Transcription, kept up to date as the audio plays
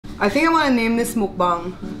I think I want to name this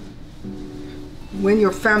mukbang when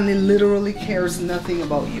your family literally cares nothing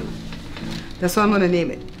about you. That's what I'm going to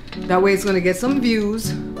name it. That way it's going to get some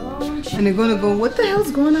views and they're going to go, what the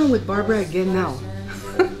hell's going on with Barbara again now?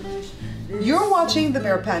 You're watching the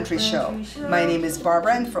Bear Pantry Show. My name is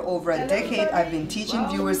Barbara, and for over a decade I've been teaching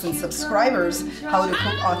viewers and subscribers how to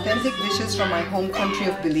cook authentic dishes from my home country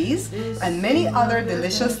of Belize and many other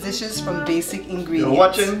delicious dishes from basic ingredients. You're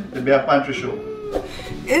watching the Bear Pantry Show.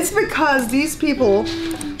 It's because these people,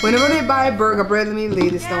 whenever they buy burger bread, let me lay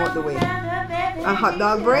this down with the way. A hot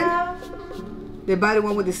dog bread, they buy the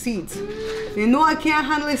one with the seeds. They know I can't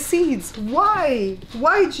handle the seeds. Why?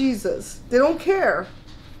 Why, Jesus? They don't care.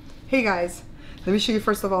 Hey guys, let me show you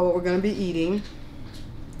first of all what we're gonna be eating.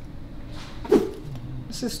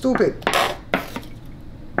 This is stupid.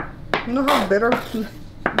 You know how better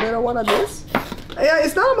one of this? Yeah,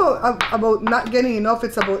 it's not about not getting enough.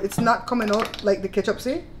 It's about it's not coming out like the ketchup.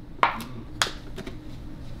 See?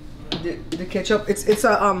 The ketchup. It's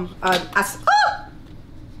an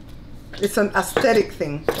aesthetic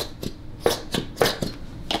thing.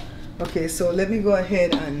 Okay, so let me go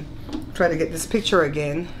ahead and try to get this picture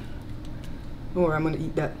again. Or I'm gonna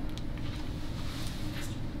eat that.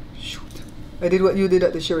 Shoot. I did what you did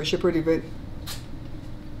at the Sherry Shepherd event.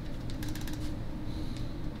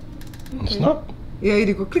 Okay. It's not? Yeah, you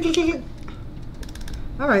did go click, click, click, click.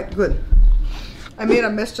 Alright, good. I made a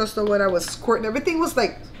mess just when I was squirting. Everything was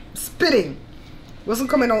like spitting. It wasn't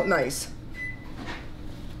coming out nice.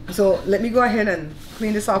 So let me go ahead and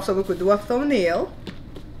clean this off so we could do a thumbnail.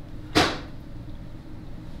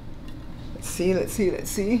 Let's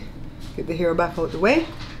see. Get the hair back out the way.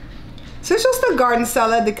 So it's just a garden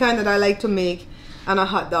salad, the kind that I like to make, and a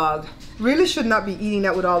hot dog. Really should not be eating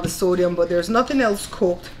that with all the sodium, but there's nothing else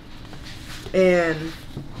cooked. And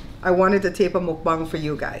I wanted to tape a mukbang for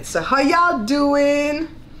you guys. So how y'all doing?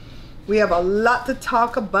 We have a lot to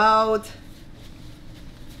talk about.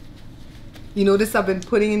 You notice I've been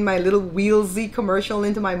putting in my little Wheelsy commercial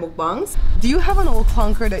into my mukbangs. Do you have an old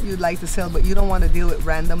clunker that you'd like to sell but you don't want to deal with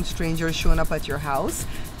random strangers showing up at your house?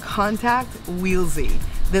 Contact Wheelsy.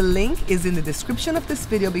 The link is in the description of this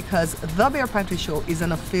video because the Bear Pantry Show is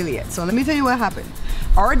an affiliate. So let me tell you what happened.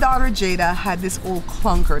 Our daughter Jada had this old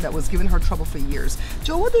clunker that was giving her trouble for years.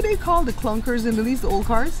 Joe, what do they call the clunkers in Belize, the old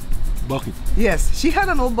cars? Bucket. Yes, she had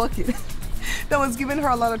an old bucket. That was giving her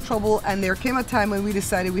a lot of trouble, and there came a time when we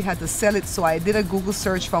decided we had to sell it. So I did a Google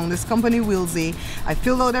search, found this company Wheelsy. I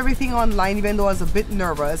filled out everything online even though I was a bit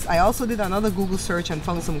nervous. I also did another Google search and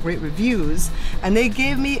found some great reviews, and they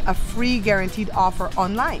gave me a free guaranteed offer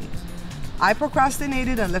online. I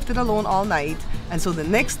procrastinated and left it alone all night, and so the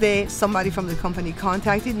next day somebody from the company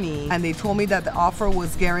contacted me and they told me that the offer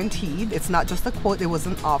was guaranteed. It's not just a quote, it was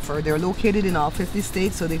an offer. They're located in all 50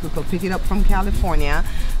 states, so they could go pick it up from California.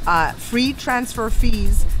 Free transfer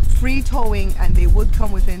fees, free towing, and they would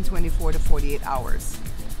come within 24 to 48 hours.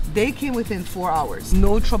 They came within 4 hours.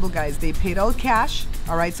 No trouble, guys. They paid out cash.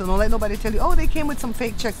 All right, so don't let nobody tell you, oh, they came with some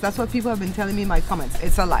fake checks. That's what people have been telling me in my comments.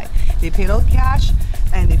 It's a lie. They paid out cash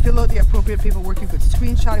and they fill out the appropriate paperwork. You could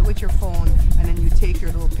screenshot it with your phone, and then you take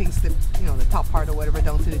your little pink slip, you know, the top part or whatever,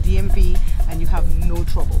 down to the DMV, and you have no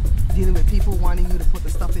trouble dealing with people wanting you to put the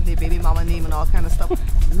stuff in their baby mama name and all kind of stuff.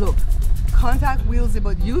 Look, contact Wheelsy,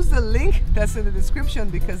 but use the link that's in the description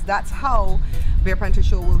because that's how Bear Pantry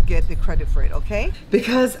Show will get the credit for it, okay?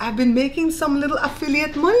 Because I've been making some little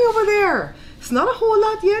affiliate money over there. It's not a whole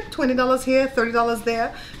lot yet, $20 here, $30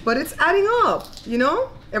 there, but it's adding up, you know?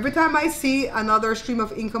 Every time I see another stream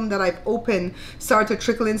of income that I've opened start to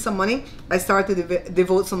trickle in some money, I start to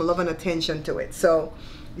devote some love and attention to it. So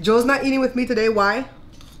Joe's not eating with me today. Why?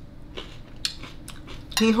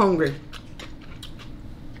 He's hungry.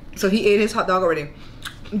 So he ate his hot dog already.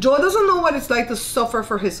 Joe doesn't know what it's like to suffer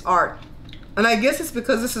for his art. And I guess it's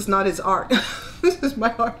because this is not his art. This is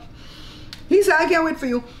my art. He said, I can't wait for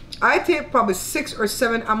you. I taped probably 6 or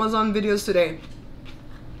 7 Amazon videos today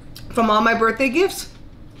from all my birthday gifts.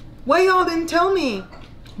 Why y'all didn't tell me?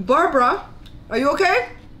 Barbara, are you okay?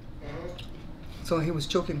 So he was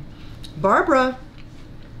choking. Barbara,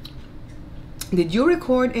 did you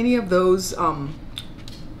record any of those what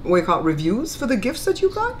do you call it, reviews for the gifts that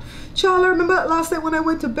you got? Child, I remember that last night when I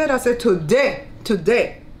went to bed, I said today.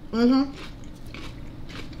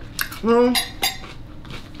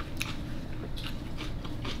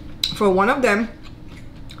 For one of them,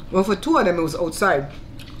 well, for 2 of them it was outside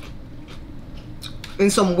in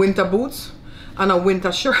some winter boots and a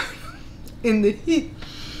winter shirt in the heat.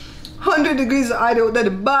 100 degrees I out there, the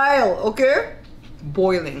bile, okay?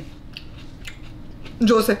 Boiling.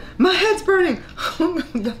 Joe said, my head's burning.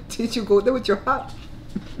 Did you go there with your hat?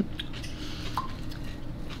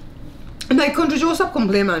 And like Country Joe, stop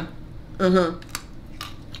complaining, man.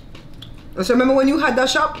 So remember when you had that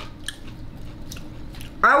shop?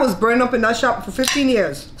 I was burning up in that shop for 15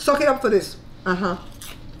 years. Suck it up for this.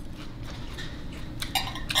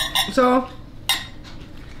 So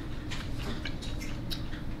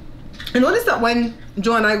I noticed that when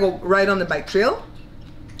Joe and I go ride on the bike trail,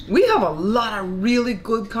 we have a lot of really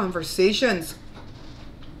good conversations.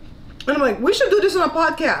 And I'm like, we should do this on a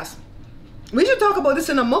podcast. We should talk about this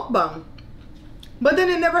in a mukbang. But then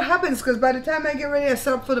it never happens because by the time I get ready, I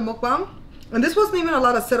set up for the mukbang. And this wasn't even a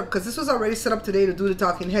lot of setup because this was already set up today to do the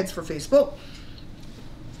talking heads for Facebook.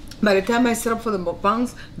 By the time I set up for the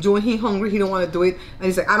mukbangs, Joe, he hungry, he don't want to do it. And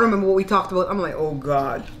he's like, I don't remember what we talked about. I'm like, oh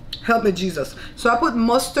God, help me Jesus. So I put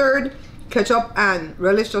mustard, ketchup, and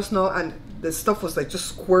relish just now, and the stuff was like just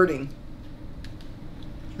squirting.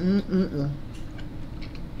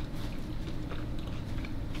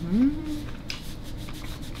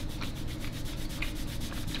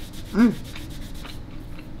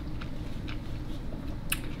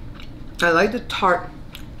 I like the tart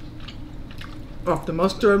of the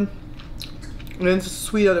mustard, and then the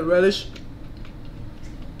sweet of the relish,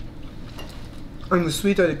 and the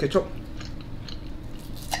sweet of the ketchup.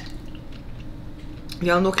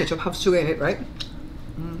 Y'all know ketchup has sugar in it, right?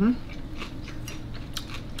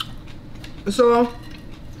 So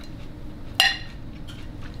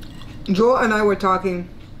Joe and I were talking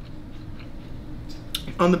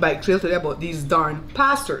on the bike trail today about these darn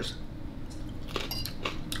pastors.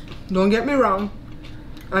 Don't get me wrong,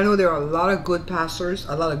 I know there are a lot of good pastors,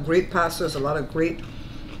 a lot of great pastors, a lot of great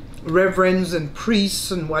reverends and priests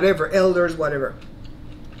and whatever, elders, whatever.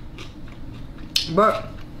 But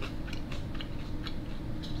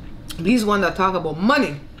these ones that talk about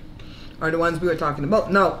money are the ones we were talking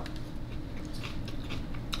about. Now,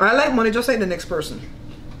 I like money just like the next person.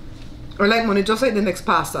 I like money just like the next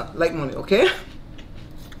pastor like money, okay?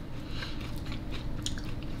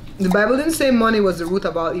 The Bible didn't say money was the root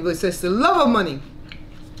of all evil. It says the love of money.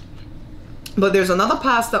 But there's another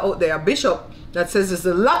pastor out there, a bishop, that says it's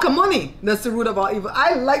the lack of money that's the root of all evil.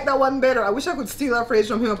 I like that one better. I wish I could steal that phrase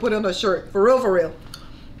from him and put it on a shirt. For real, for real.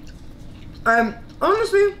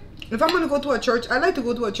 Honestly, if I'm going to go to a church, I like to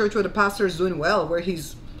go to a church where the pastor is doing well, where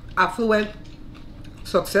he's affluent,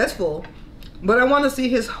 successful. But I want to see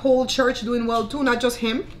his whole church doing well too, not just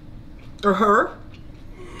him or her.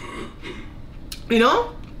 You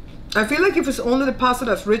know? I feel like if it's only the pastor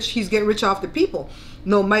that's rich, he's getting rich off the people.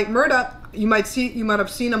 No, Mike Murdoch, you might have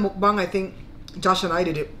seen a mukbang. I think Josh and I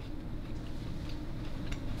did it,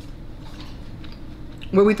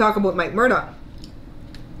 where we talk about Mike Murdoch.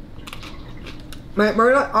 Mike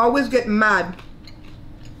Murdoch always get mad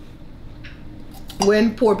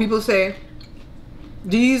when poor people say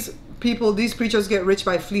these preachers get rich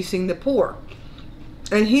by fleecing the poor.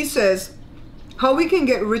 And he says, how we can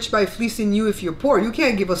get rich by fleecing you if you're poor? You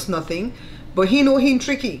can't give us nothing. But he know he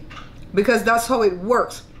tricky, because that's how it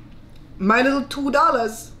works. My little $2,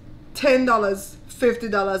 $10,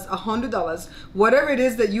 $50, $100, whatever it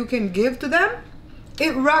is that you can give to them,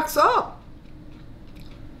 it racks up.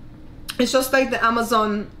 It's just like the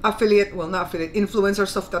Amazon affiliate, well, not affiliate, influencer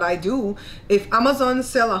stuff that I do. If Amazon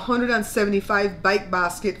sell 175 bike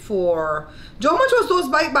basket for, Joe, how much was those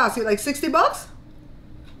bike basket? Like 60 bucks?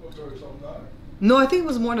 No, I think it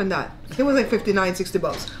was more than that. I think it was like 59, 60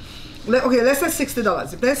 bucks. Okay, let's say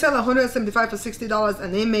 $60. If they sell 175 for $60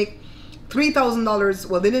 and they make $3,000,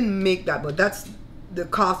 well, they didn't make that, but that's the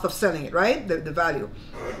cost of selling it, right? The value.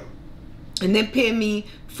 And they pay me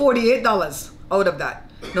 $48 out of that.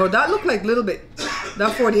 Now that looked like a little bit.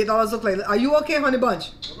 That $48 looked like, are you okay, honey bunch?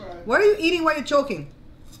 Okay. What are you eating while you're choking?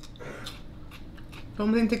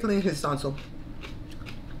 Something tickling his tonsil.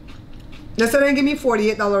 Let's say they give me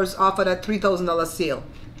 $48 off of that $3,000 sale.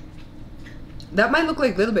 That might look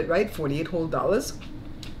like a little bit, right? 48 whole dollars.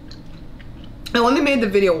 I only made the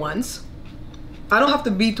video once. I don't have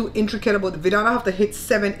to be too intricate about the video. I don't have to hit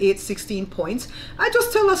 7, 8, 16 points. I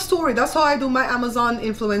just tell a story. That's how I do my Amazon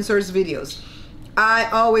influencers videos. I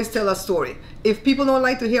always tell a story. If people don't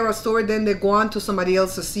like to hear a story, then they go on to somebody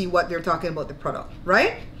else to see what they're talking about the product,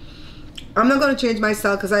 right? I'm not going to change my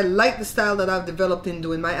style because I like the style that I've developed in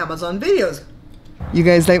doing my Amazon videos. You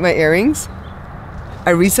guys like my earrings?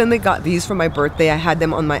 I recently got these for my birthday. I had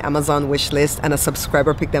them on my Amazon wish list and a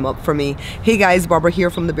subscriber picked them up for me. Hey guys, Barbara here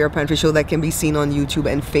from the Bare Pantry Show that can be seen on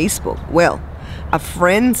YouTube and Facebook. Well, a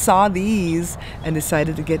friend saw these and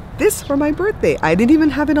decided to get this for my birthday. I didn't even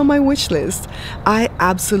have it on my wish list. I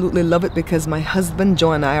absolutely love it because my husband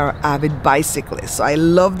Joe and I are avid bicyclists. So I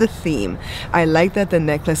love the theme. I like that the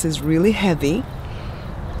necklace is really heavy.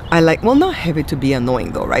 I like, well, not heavy to be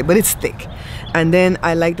annoying though, right? But it's thick. And then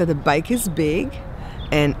I like that the bike is big,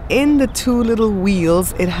 and in the two little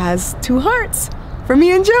wheels it has two hearts for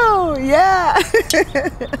me and Joe. Yeah.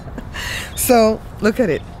 So look at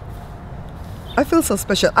it. I feel so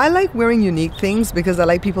special. I like wearing unique things because I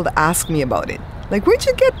like people to ask me about it. Like, where'd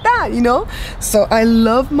you get that, you know? So I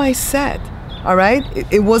love my set, all right?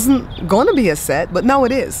 It wasn't gonna be a set, but now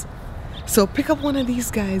it is. So pick up one of these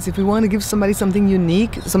guys if you want to give somebody something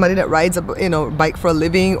unique, somebody that rides a bike for a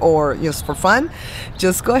living or just for fun.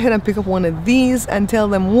 Just go ahead and pick up one of these and tell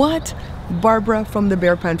them what Barbara from the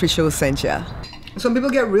Bare Pantry Show sent ya. Some people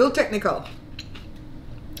get real technical.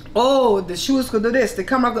 Oh, the shoes could do this, the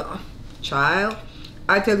camera go. Child,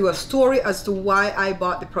 I tell you a story as to why I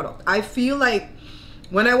bought the product. I feel like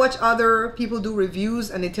when I watch other people do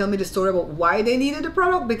reviews and they tell me the story about why they needed the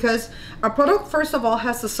product, because a product, first of all,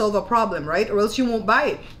 has to solve a problem, right? Or else you won't buy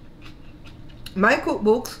it. My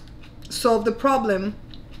cookbooks solve the problem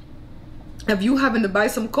of you having to buy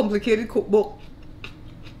some complicated cookbook.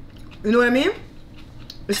 You know what I mean?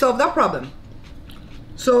 They solve that problem.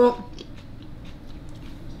 So,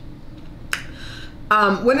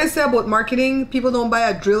 when I say about marketing, people don't buy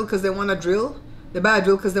a drill because they want a drill. They buy a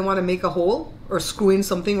drill because they want to make a hole or screw in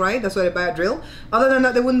something, right? That's why they buy a drill. Other than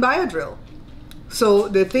that, they wouldn't buy a drill. So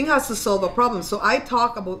the thing has to solve a problem. So I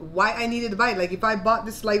talk about why I needed to buy it. Like if I bought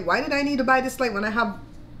this light, why did I need to buy this light when I have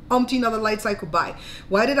umpteen other lights I could buy?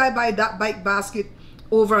 Why did I buy that bike basket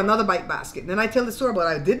over another bike basket? Then I tell the story about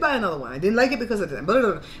I did buy another one. I didn't like it because of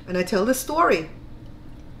that. And I tell the story.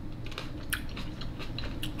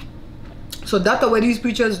 So that's what these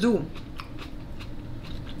preachers do.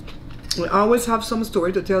 We always have some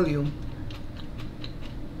story to tell you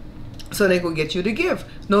so they could get you to give.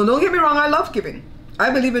 No, don't get me wrong, I love giving. I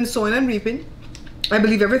believe in sowing and reaping. I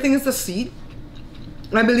believe everything is a seed.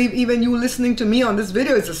 I believe even you listening to me on this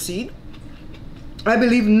video is a seed. I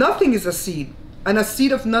believe nothing is a seed. And a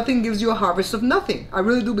seed of nothing gives you a harvest of nothing. I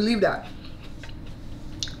really do believe that.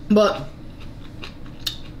 But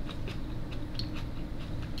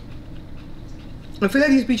I feel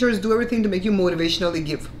like these preachers do everything to make you motivationally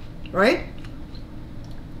give. Right?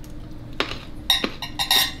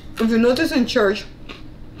 If you notice in church,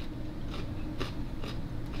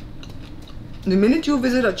 the minute you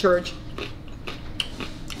visit a church,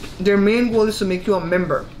 their main goal is to make you a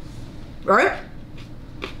member. Right?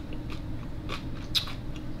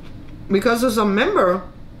 Because as a member,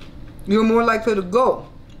 you're more likely to go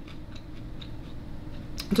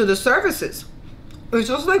to the services. It's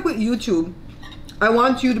just like with YouTube. I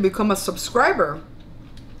want you to become a subscriber.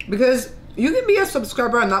 Because you can be a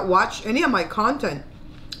subscriber and not watch any of my content.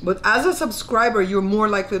 But as a subscriber, you're more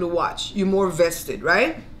likely to watch. You're more vested,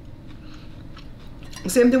 right?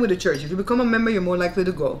 Same thing with the church. If you become a member, you're more likely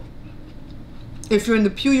to go. If you're in the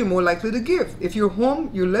pew, you're more likely to give. If you're home,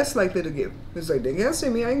 you're less likely to give. It's like, they can't say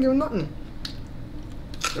me, I ain't giving nothing.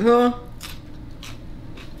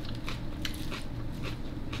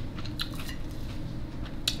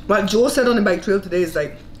 What Joe said on the bike trail today is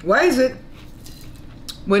like, why is it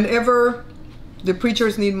whenever the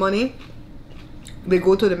preachers need money, they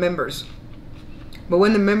go to the members, but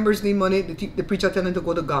when the members need money, the preacher tell them to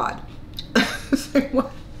go to God? It's like,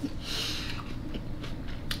 what?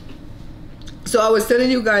 So I was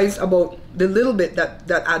telling you guys about the little bit that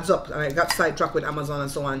adds up. I got sidetracked with Amazon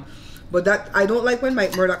and so on, but that I don't like when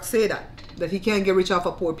Mike Murdoch say that he can't get rich off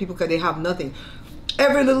of poor people because they have nothing.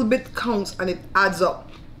 Every little bit counts and it adds up,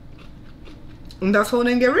 and that's how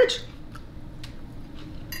they get rich.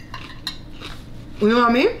 You know what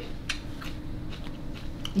I mean?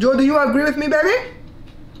 Joe, do you agree with me, baby?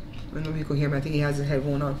 I don't know if you could hear me. I think he has his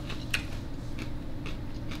headphone on.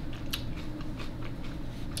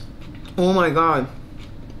 Oh my God.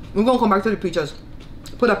 We're going to come back to the preachers.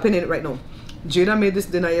 Put a pin in it right now. Jada made this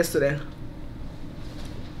dinner yesterday.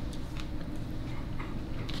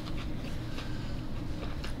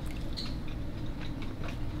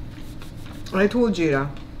 I told Jada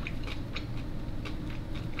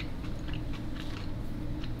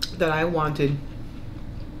that I wanted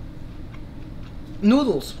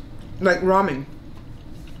noodles, like ramen.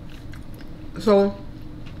 So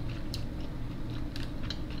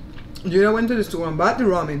Jada went to the store and bought the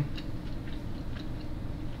ramen.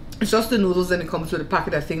 It's just the noodles, and it comes with a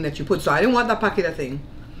packet of thing that you put. So I didn't want that packet of thing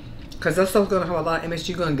because that stuff's gonna have a lot of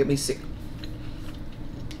MSG, gonna get me sick.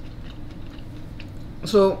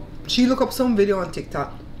 So she looked up some video on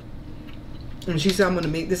TikTok and she said, I'm gonna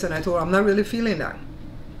make this, and I told her I'm not really feeling that.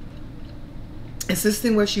 It's this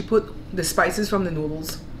thing where she put the spices from the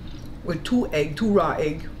noodles with two raw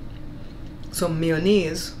egg, some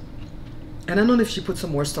mayonnaise, And I don't know if she put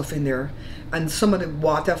some more stuff in there. And some of the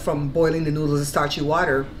water from boiling the noodles is starchy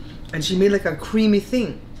water. And she made like a creamy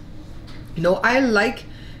thing. You know, I like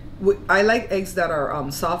eggs that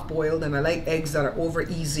are soft boiled, and I like eggs that are over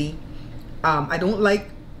easy. I don't like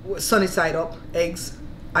sunny side up eggs.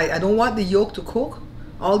 I don't want the yolk to cook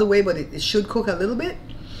all the way, but it should cook a little bit.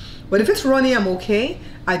 But if it's runny, I'm okay.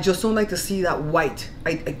 I just don't like to see that white.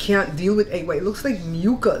 I can't deal with egg white. It looks like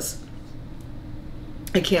mucus.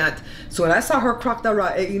 I can't. So when I saw her crack that raw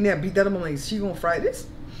egg in there, beat that up, I'm like, is she gonna fry this?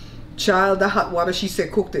 Child, that hot water, she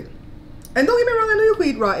said, cooked it. And don't get me wrong, I know you can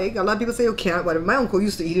eat raw egg. A lot of people say you can't, but my uncle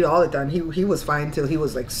used to eat it all the time. He was fine till he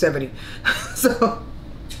was like 70. So,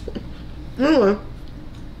 anyway.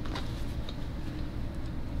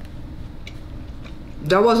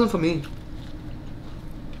 That wasn't for me.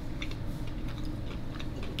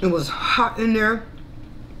 It was hot in there.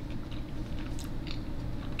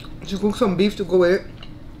 She cooked some beef to go with it.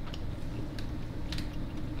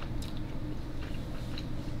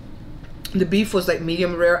 The beef was like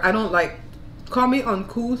medium rare. I don't like, call me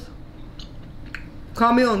uncouth,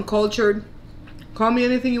 call me uncultured, call me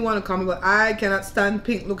anything you want to call me, but I cannot stand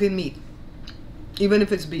pink looking meat, even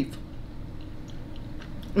if it's beef.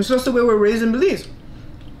 It's just the way we're raised in Belize.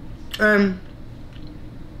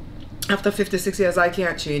 After 56 years, I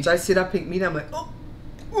can't change. I see that pink meat, I'm like, oh,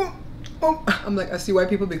 oh, oh. I'm like, I see why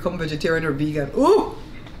people become vegetarian or vegan. Oh,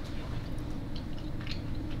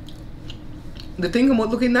 the thing about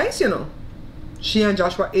looking nice, you know. She and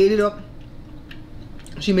Joshua ate it up.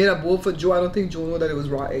 She made a bowl for Joe. I don't think Joe knew that it was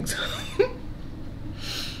raw eggs.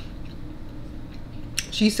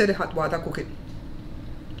 She said the hot water cook it.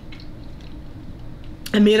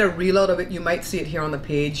 I made a reel out of it. You might see it here on the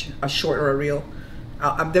page, a short or a reel.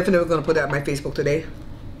 I'm definitely going to put that on my Facebook today.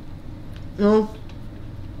 No.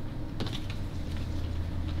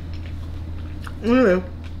 Anyway.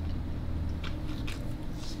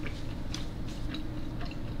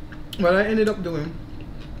 What I ended up doing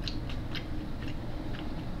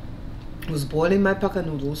was boiling my pack of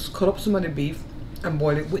noodles, cut up some of the beef, and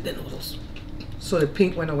boil it with the noodles. So the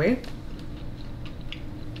pink went away.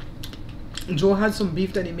 Joe had some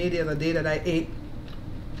beef that he made the other day that I ate.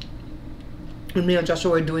 And me and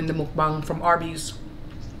Joshua were doing the mukbang from Arby's.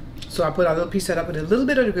 So I put a little piece of that with a little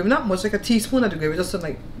bit of the gravy, not much, like a teaspoon of the gravy, just to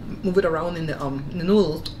like move it around in the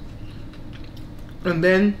noodles. And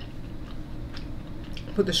then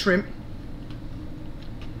put the shrimp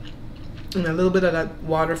and a little bit of that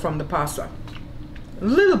water from the pasta. A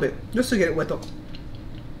little bit, just to get it wet up.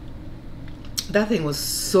 That thing was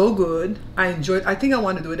so good. I enjoyed. I think I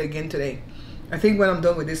want to do it again today. I think when I'm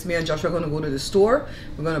done with this, me and Joshua are going to go to the store.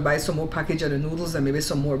 We're going to buy some more package of the noodles and maybe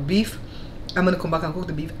some more beef. I'm going to come back and cook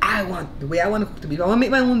the beef. The way I want to cook the beef. I want to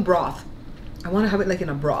make my own broth. I want to have it like in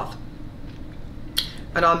a broth.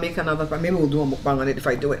 And I'll make another, maybe we'll do a mukbang on it if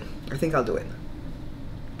I do it. I think I'll do it.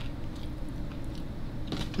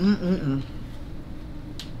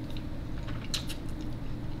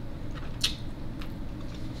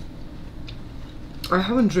 I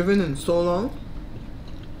haven't driven in so long.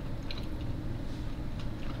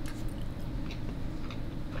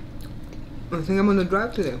 I think I'm gonna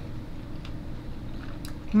drive today.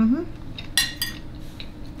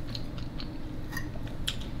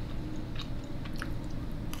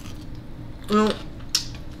 Well,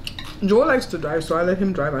 Joe likes to drive, so I let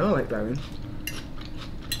him drive. I don't like driving.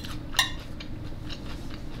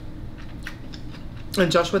 And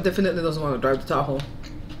Joshua definitely doesn't want to drive the Tahoe.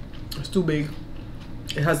 It's too big.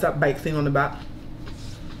 It has that bike thing on the back.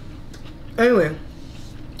 Anyway,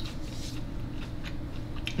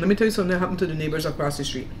 let me tell you something that happened to the neighbors across the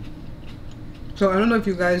street. So I don't know if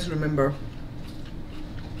you guys remember,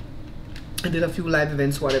 I did a few live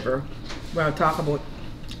events, whatever, where I talk about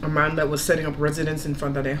a man that was setting up residence in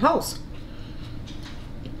front of their house.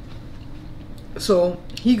 So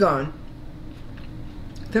he gone.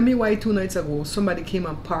 Tell me why 2 nights ago somebody came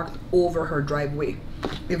and parked over her driveway.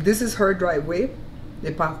 If this is her driveway,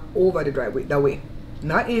 they park over the driveway, that way,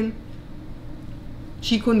 not in.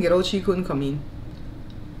 She couldn't get out, she couldn't come in.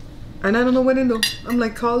 And I don't know what they do. I'm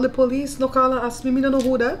like, call the police. No, call and ask me. I don't know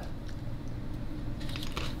who that.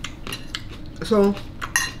 So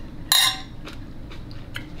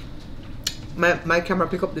my camera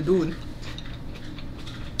pick up the dude.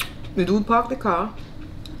 The dude parked the car,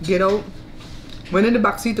 get out, went in the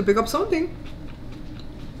back seat to pick up something,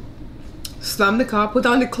 slammed the car, put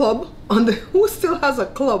on the club on the, who still has a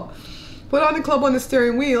club, put on the club on the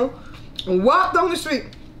steering wheel, and walked down the street.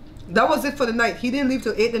 That was it for the night. He didn't leave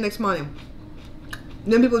till 8 the next morning.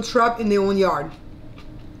 Then people trapped in their own yard.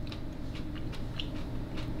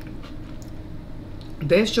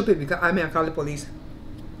 They're stupid because I may call the police.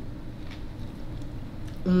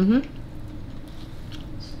 Mm-hmm.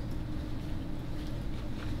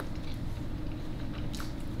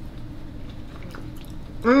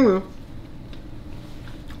 Anyway.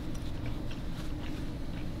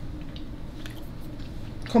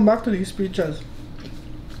 Come back to these preachers.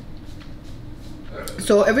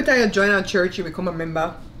 So every time you join a church, you become a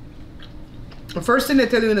member. The first thing they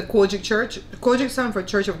tell you in the Kojic church, Kojic stands for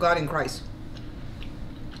Church of God in Christ,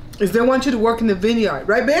 is they want you to work in the vineyard,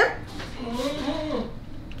 right, babe?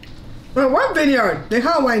 Well, what vineyard? The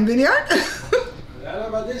Hawaiian vineyard?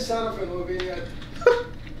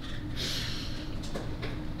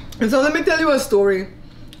 And so let me tell you a story.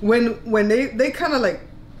 When they kind of like,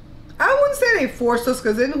 I wouldn't say they forced us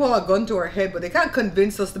because they didn't hold a gun to our head, but they kind of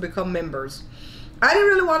convinced us to become members. I didn't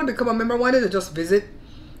really want to become a member. I wanted to just visit.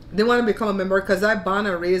 They want to become a member because I born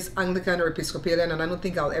and raised Anglican or Episcopalian, and I don't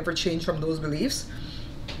think I'll ever change from those beliefs.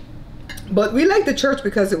 But we liked the church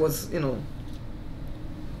because it was, you know,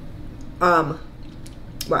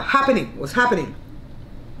 what happening was happening.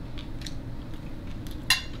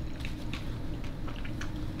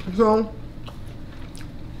 So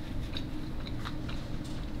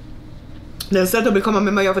then instead to become a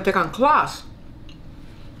member, you have to take a class.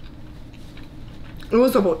 It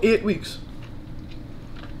was about 8 weeks.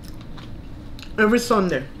 Every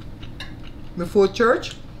Sunday before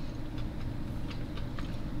church,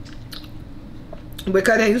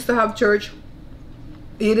 because I used to have church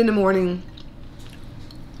 8 in the morning,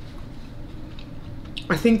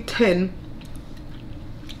 I think 10,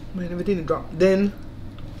 man, everything dropped, then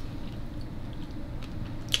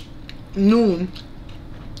noon,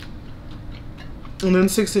 and then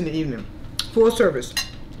 6 in the evening, 4 service.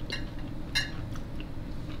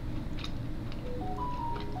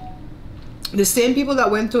 The same people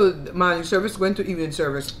that went to morning service went to evening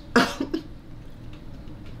service. I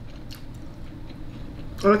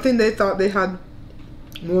think they thought they had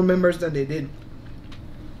more members than they did.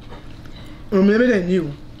 Or maybe they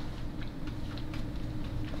knew.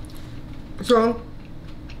 So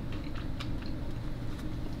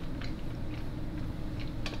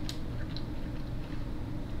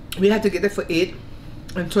we had to get there for 8.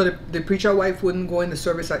 And so the preacher wife wouldn't go in the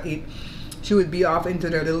service at 8. She would be off into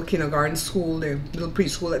their little kindergarten school, their little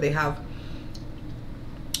preschool that they have,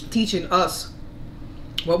 teaching us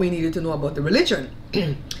what we needed to know about the religion.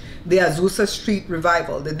 The Azusa Street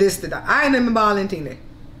revival, the this, the that. I remember all anything there.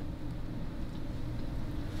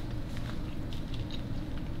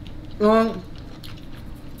 I'm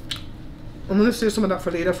gonna save some of that for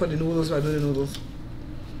later for the noodles, if I do the noodles.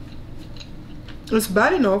 It's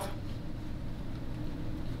bad enough.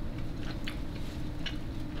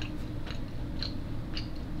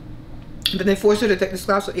 Then they forced her to take this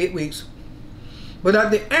class for 8 weeks. But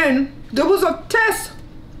at the end, there was a test.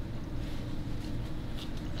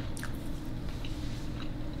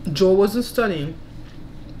 Joe wasn't studying.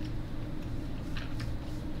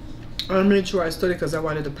 I made sure I studied because I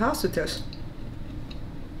wanted to pass the test.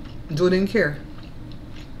 Joe didn't care.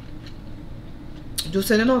 Joe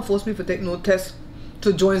said, "You don't force me to take no test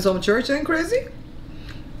to join some church, ain't crazy?"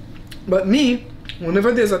 But me,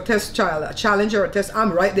 whenever there's a test child, a challenge or a test,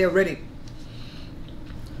 I'm right there ready.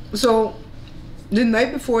 So the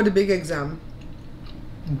night before the big exam,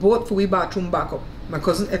 both for we bathroom backup. My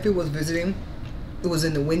cousin Effie was visiting. It was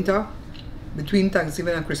in the winter, between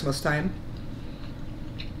Thanksgiving and Christmas time.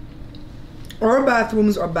 Our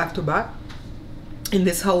bathrooms are back to back in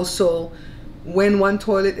this house, so when one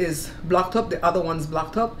toilet is blocked up, the other one's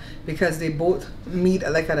blocked up because they both meet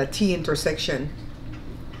like at a T intersection.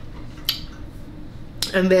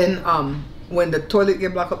 And then when the toilet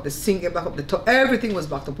get blocked up, the sink get blocked up, everything was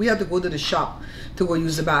blocked up. We had to go to the shop to go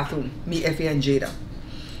use the bathroom, me, Effie, and Jada.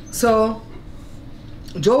 So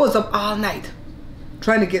Joe was up all night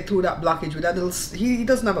trying to get through that blockage with that little, he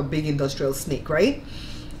doesn't have a big industrial snake, right?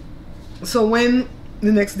 So when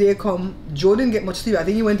the next day come, Joe didn't get much sleep. I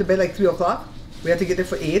think he went to bed like 3 o'clock. We had to get there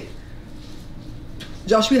for 8.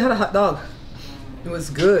 Josh, we had a hot dog. It was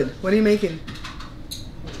good. What are you making?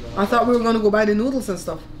 I thought we were gonna go buy the noodles and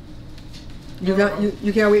stuff. You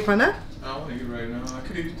can't wait for that? I don't want to eat right now. I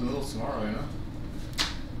could eat the noodles tomorrow, you know.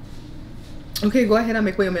 Okay, go ahead and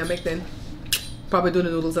make what you make then. Probably do the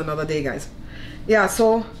noodles another day, guys. Yeah,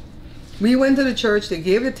 so we went to the church. They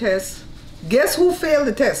gave the test. Guess who failed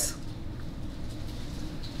the test?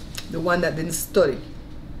 The one that didn't study.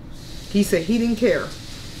 He said he didn't care.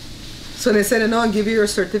 So they said, "No, I'll give you your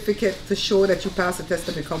certificate to show that you passed the test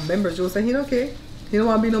to become members." Joe said, "He don't care. He don't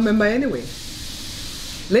want to be no member anyway."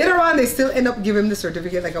 Later on, they still end up giving him the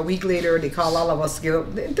certificate. Like a week later, they call all of us. Are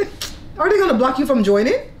they going to block you from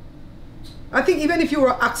joining? I think even if you were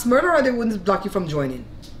an axe murderer, they wouldn't block you from joining.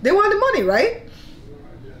 They want the money, right?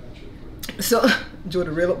 So, Joe,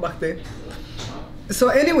 the real up back there. So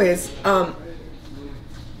anyways,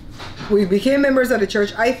 we became members of the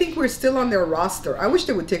church. I think we're still on their roster. I wish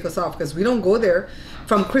they would take us off because we don't go there.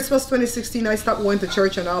 From Christmas 2016, I stopped going to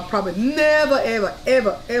church, and I'll probably never, ever,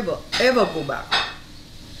 ever, ever, ever go back.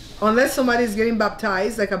 Unless somebody's getting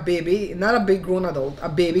baptized, like a baby, not a big grown adult, a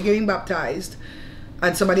baby getting baptized,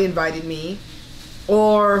 and somebody invited me.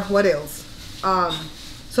 Or what else?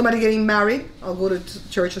 Somebody getting married. I'll go to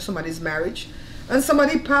church for somebody's marriage. And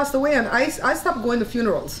somebody passed away, and I stopped going to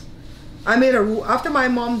funerals. I made a rule. After my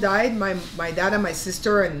mom died, my dad and my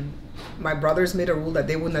sister and my brothers made a rule that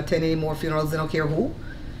they wouldn't attend any more funerals. They don't care who.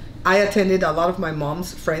 I attended a lot of my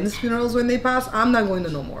mom's friends' funerals when they passed. I'm not going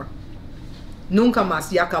to no more. Nunca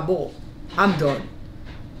más, ya acabó. I'm done.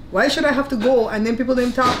 Why should I have to go and then people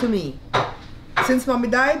didn't talk to me? Since mommy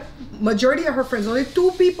died, majority of her friends, only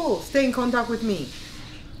 2 people stay in contact with me.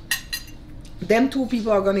 Them 2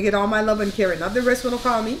 people are going to get all my love and care. Not the rest will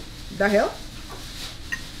call me. The hell?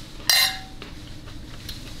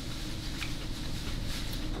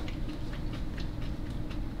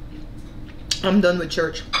 I'm done with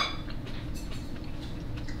church.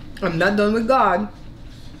 I'm not done with God,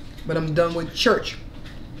 but I'm done with church.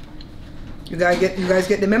 You guys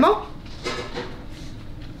get the memo?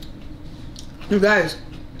 You guys,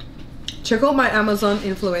 check out my Amazon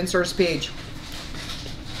influencers page.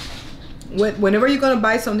 Whenever you're gonna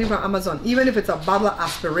buy something from Amazon, even if it's a bottle of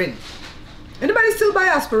aspirin. Anybody still buy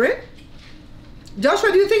aspirin?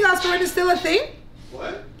 Joshua, do you think aspirin is still a thing?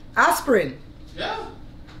 What? Aspirin. Yeah.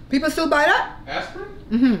 People still buy that? Aspirin?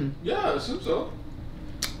 Mm-hmm. Yeah, I assume so.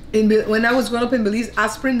 When I was growing up in Belize,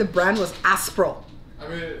 aspirin, the brand was Aspro. I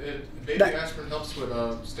mean, baby aspirin helps with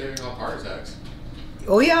staving off heart attacks.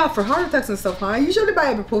 Oh yeah, for heart attacks and stuff, huh? I usually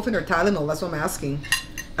buy ibuprofen or Tylenol, that's what I'm asking.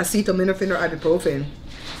 Acetaminophen or ibuprofen.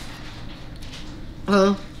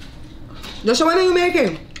 Joshua, what are you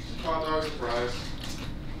making? Hot dogs and fries.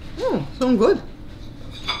 Sound good.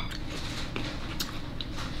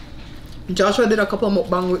 Joshua did a couple of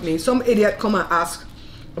mukbang with me. Some idiot come and ask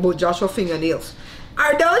about Joshua fingernails.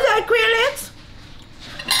 Are those acrylics?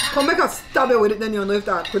 Come make a stab it with it, then you'll know if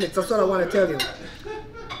they're acrylics. That's what I want to tell you.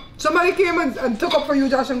 Somebody came and took up for you,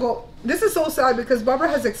 Josh, and go, this is so sad because Barbara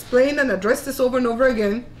has explained and addressed this over and over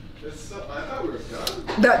again. I thought we were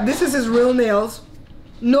done. That this is his real nails.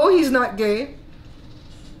 No, he's not gay.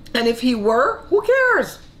 And if he were, who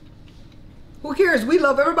cares? Who cares? We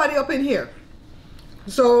love everybody up in here.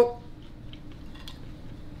 So...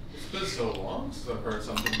 It's been so long since I've heard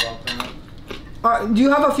something about that. do you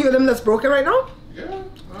have a few of them that's broken right now? Yeah.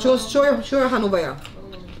 Show your hand over here.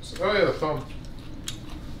 Oh yeah, the thumb.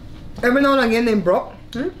 Every now and again they broke.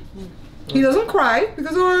 He doesn't cry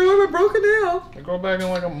because I have a broken nail. I go back in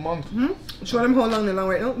like a month. Show them how long they're long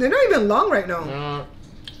right now. They're not even long right now.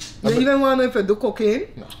 You even want to know if I do cocaine?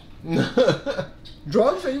 No.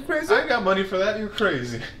 Drugs? Are you crazy? I ain't got money for that. You're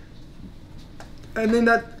crazy. And then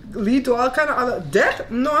that lead to all kind of other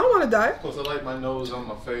death? No, I don't want to die. Plus, I like my nose on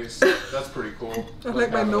my face. That's pretty cool. I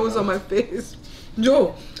like my nose on my face.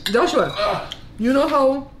 Joshua, you know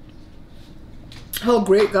how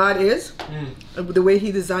great God is? The way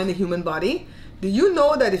he designed the human body? Do you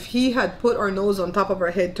know that if he had put our nose on top of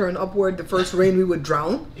our head, turned upward, the first rain, we would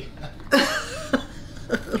drown?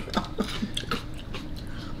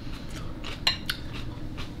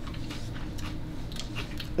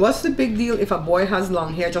 What's the big deal if a boy has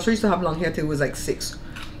long hair? Joshua used to have long hair till he was like 6.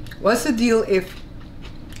 What's the deal if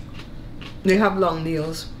they have long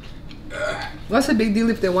nails? What's the big deal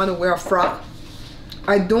if they want to wear a frock?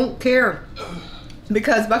 I don't care.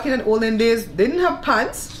 Because back in the olden days, they didn't have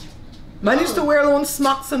pants. Man used to wear long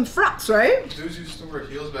smocks and frocks, right? Dudes used to wear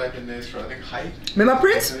heels back in the days for, I think, height. Remember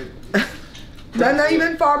Prince? That's not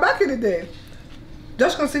even far back in the day.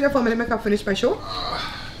 Just consider for a minute, make I finish my show.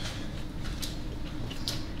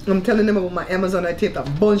 I'm telling them about my Amazon. I taped a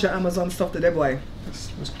bunch of Amazon stuff today, boy.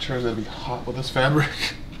 This chair's gonna be hot with this fabric.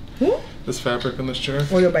 Who? This fabric on this chair.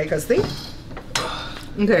 Oh, your biker's thing?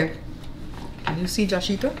 Okay. Can you see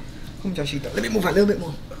Joshita? Come, Joshita. Let me move a little bit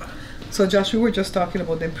more. So, Josh, we were just talking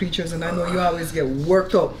about them preachers, and I know you always get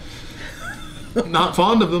worked up. Not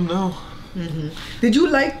fond of them, no. Did you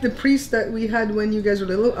like the priest that we had when you guys were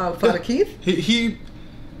little, Father Keith?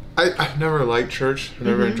 I never liked church. I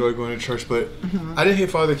never enjoyed going to church, but I didn't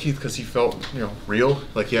hate Father Keith because he felt, real.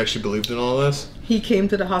 Like he actually believed in all this. He came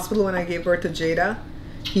to the hospital when I gave birth to Jada.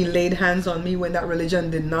 He laid hands on me when that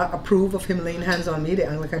religion did not approve of him laying hands on me, the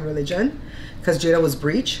Anglican religion, because Jada was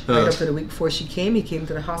breech right up to the week before she came. He came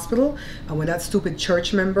to the hospital, and when that stupid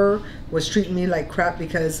church member was treating me like crap,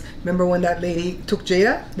 because remember when that lady took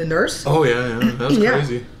Jada, the nurse? Oh yeah, that was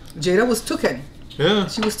crazy. Jada was taken. Yeah.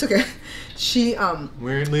 She was taken. She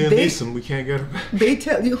We're in Liam Neeson. We can't get her back. They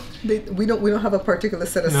tell you we don't have a particular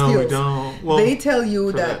set of No, skills. we don't. Well, they tell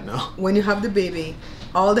you that no. when you have the baby,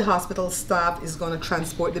 all the hospital staff is going to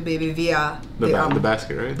transport the baby via the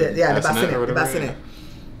basket, right? The bassinet. Yeah.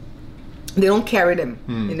 They don't carry them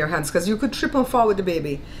in their hands because you could trip and fall with the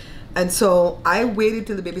baby. And so I waited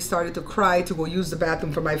till the baby started to cry to go use the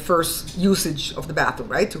bathroom for my first usage of the bathroom,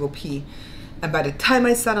 right? To go pee. And by the time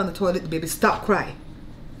I sat on the toilet, the baby stopped crying.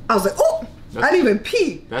 I was like, oh, I didn't even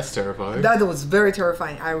pee. That's terrifying. That was very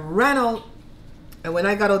terrifying. I ran out, and when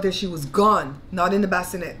I got out there, she was gone, not in the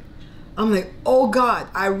bassinet. I'm like, oh God.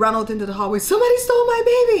 I ran out into the hallway. Somebody stole my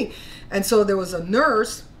baby. And so there was a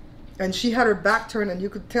nurse, and she had her back turned, and you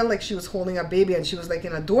could tell like she was holding a baby, and she was like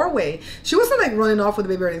in a doorway. She wasn't like running off with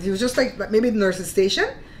the baby or anything. She was just like maybe the nurse's station,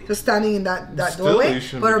 just standing in that doorway.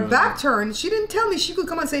 But her back turned. She didn't tell me. She could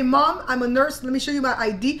come and say, Mom, I'm a nurse. Let me show you my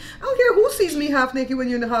ID. I don't care who sees me half naked when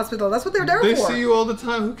you're in the hospital. That's what they're there for. They see you all the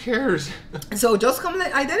time. Who cares? So just come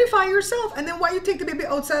and identify yourself, and then why you take the baby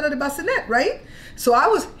outside of the bassinet, right? So I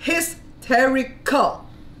was hysterical.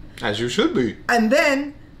 As you should be. And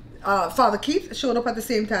then Father Keith showed up at the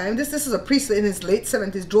same time. This is a priest in his late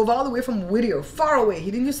 70s, drove all the way from Whittier, far away. He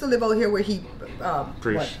didn't used to live out here where he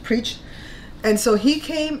preached. And so he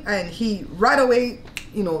came, and he right away,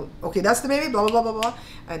 you know, okay, that's the baby, blah, blah, blah, blah, blah,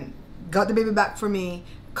 and got the baby back for me,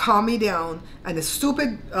 calmed me down. And the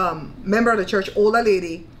stupid member of the church, older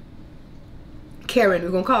lady, Karen,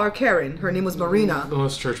 we're going to call her Karen. Her name was Marina.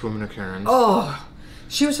 Most church women are Karens. Oh,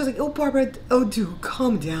 she was just like, oh, Barbara, oh, dude,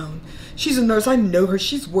 calm down. She's a nurse. I know her.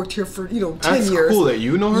 She's worked here for, 10 years. That's cool that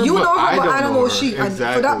you know her, You know her, but I don't know her. she. Exactly.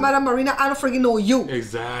 And for that matter, Marina, I don't freaking know you.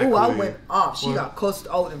 Exactly. Oh, I went off. She got cussed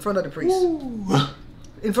out in front of the priest.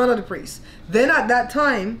 In front of the priest. Then at that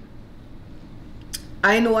time,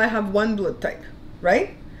 I know I have one blood type,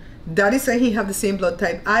 right? Daddy said he have the same blood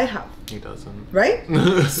type I have. He doesn't. Right?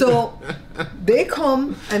 So they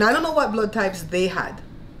come, and I don't know what blood types they had.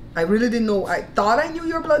 I really didn't know. I thought I knew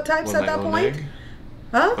your blood types at that point.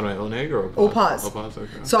 Huh? On my own egg or Opaz. Opaz,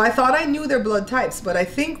 okay. So I thought I knew their blood types, but I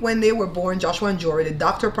think when they were born, Joshua and Jory, the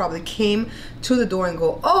doctor probably came to the door and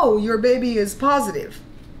go, oh, your baby is positive.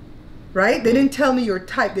 Right? They didn't tell me your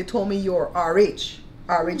type. They told me your RH.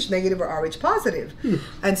 RH negative or RH positive.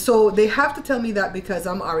 And so they have to tell me that because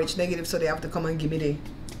I'm RH negative, so they have to come and give me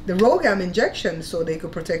the Rogam injection so they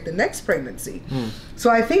could protect the next pregnancy. So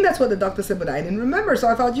I think that's what the doctor said, but I didn't remember. So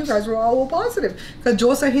I thought you guys were all O positive because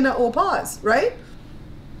Joe said he not O pos, right?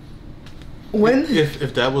 When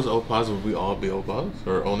if that was O positive, would we all be O positive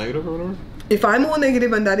or O negative or whatever? If I'm O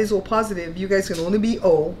negative and that is O positive, you guys can only be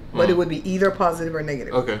O, but it would be either positive or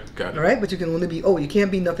negative. Okay, got it. All right, but you can only be O. You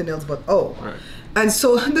can't be nothing else but O. Right. And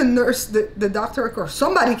so the nurse, the doctor, or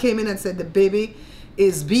somebody came in and said the baby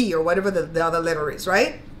is B or whatever the other letter is,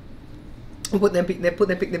 right? They pick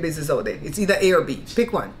the business out there. It's either A or B.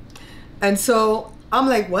 Pick one. And so I'm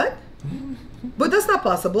like, what? But that's not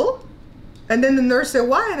possible. And then the nurse said,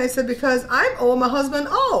 why? And I said, because I'm O, my husband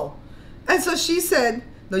O. And so she said,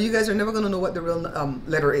 no, you guys are never going to know what the real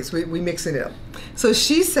letter is. We mixing it up. So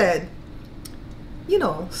she said, you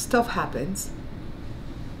know, stuff happens.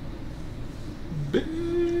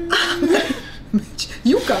 Bitch,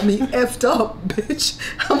 you got me effed up, bitch.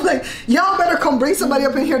 I'm like, y'all better come bring somebody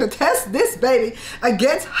up in here to test this baby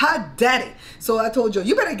against her daddy. So I told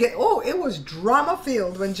you better get, it was drama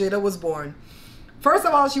filled when Jada was born. First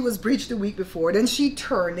of all, she was breached the week before. Then she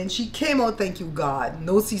turned and she came out, thank you God.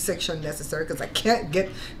 No C-section necessary because I can't get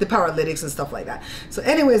the paralytics and stuff like that. So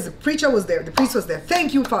anyways, the preacher was there. The priest was there.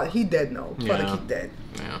 Thank you, Father. He dead now. Father Keith dead.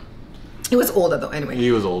 Yeah. He was older though, anyway.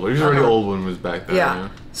 He was older. He was already old when he was back then. Yeah.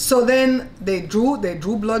 So then they drew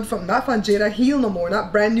blood from, not from Jada heel no more,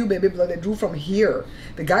 not brand new baby blood. They drew from here.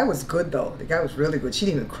 The guy was good though. The guy was really good. She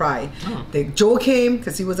didn't even cry. Joe came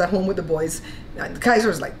because he was at home with the boys. Kaiser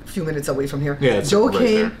is like a few minutes away from here. Yeah, Joe right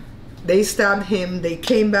came. there. They stabbed him. They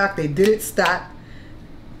came back. They did it stat.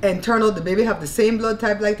 And turned out the baby have the same blood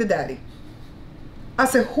type like the daddy. I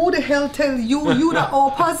said, who the hell tell you the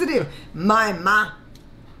O positive? My ma.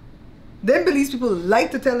 Then Belize people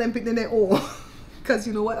like to tell them pick their O. Because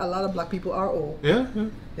you know what? A lot of black people are O. Yeah.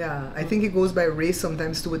 Yeah, I think it goes by race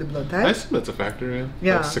sometimes too with the blood type. I assume that's a factor, yeah.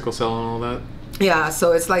 Yeah. Like sickle cell and all that. Yeah,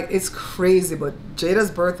 so it's like, it's crazy. But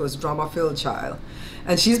Jada's birth was drama-filled, child.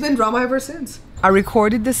 And she's been drama ever since. I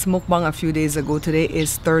recorded this mukbang a few days ago. Today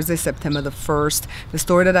is Thursday, September the 1st. The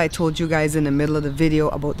story that I told you guys in the middle of the video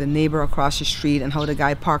about the neighbor across the street and how the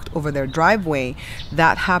guy parked over their driveway,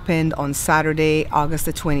 that happened on Saturday, August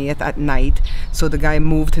the 20th at night. So the guy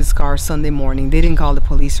moved his car Sunday morning. They didn't call the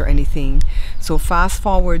police or anything. So fast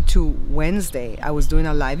forward to Wednesday, I was doing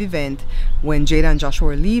a live event when Jada and Joshua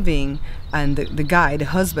were leaving, and the guy, the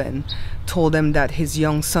husband, told them that his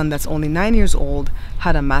young son that's only 9 years old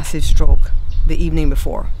had a massive stroke the evening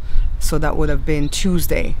before. So that would have been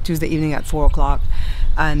Tuesday evening at 4 o'clock,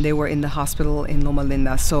 and they were in the hospital in Loma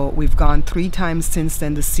Linda. So we've gone 3 times since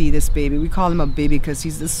then to see this baby. We call him a baby because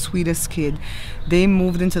he's the sweetest kid. They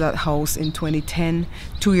moved into that house in 2010.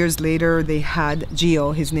 2 years later they had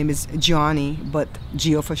Gio. His name is Johnny, but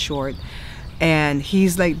Gio for short, and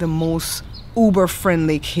he's like the most uber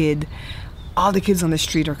friendly kid. All the kids on the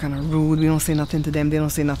street are kind of rude. We don't say nothing to them, they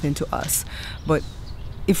don't say nothing to us. But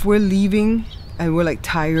if we're leaving and we're like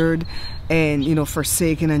tired and, you know,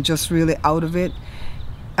 forsaken and just really out of it,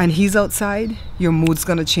 and he's outside, your mood's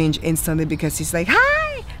gonna change instantly, because he's like,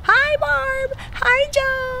 hi Barb, hi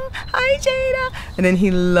Joe, hi Jada. And then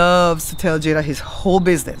he loves to tell Jada his whole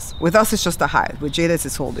business. With us it's just a hi, with Jada it's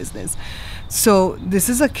his whole business. So this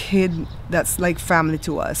is a kid that's like family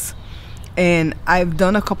to us. And I've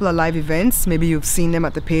done a couple of live events. Maybe you've seen them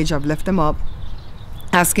at the page. I've left them up,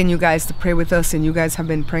 asking you guys to pray with us, and you guys have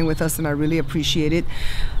been praying with us, and I really appreciate it.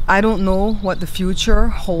 I don't know what the future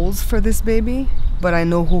holds for this baby, but I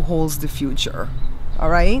know who holds the future. All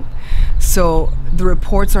right, so the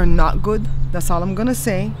reports are not good. That's all I'm gonna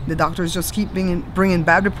say. The doctors just keep bringing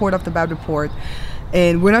bad report after bad report,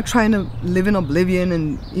 and we're not trying to live in oblivion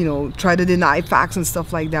and, you know, try to deny facts and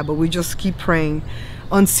stuff like that, but we just keep praying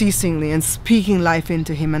unceasingly and speaking life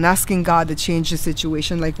into him and asking God to change the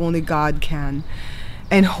situation like only God can,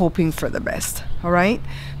 and hoping for the best. All right,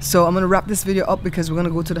 so I'm gonna wrap this video up because we're gonna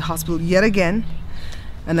go to the hospital yet again,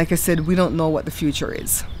 and like I said, we don't know what the future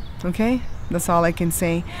is. Okay, that's all I can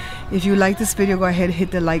say. If you like this video, go ahead,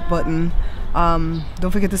 hit the like button.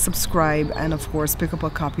 Don't forget to subscribe, and of course pick up a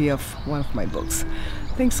copy of one of my books.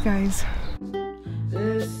 Thanks guys.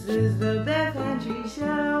 This is the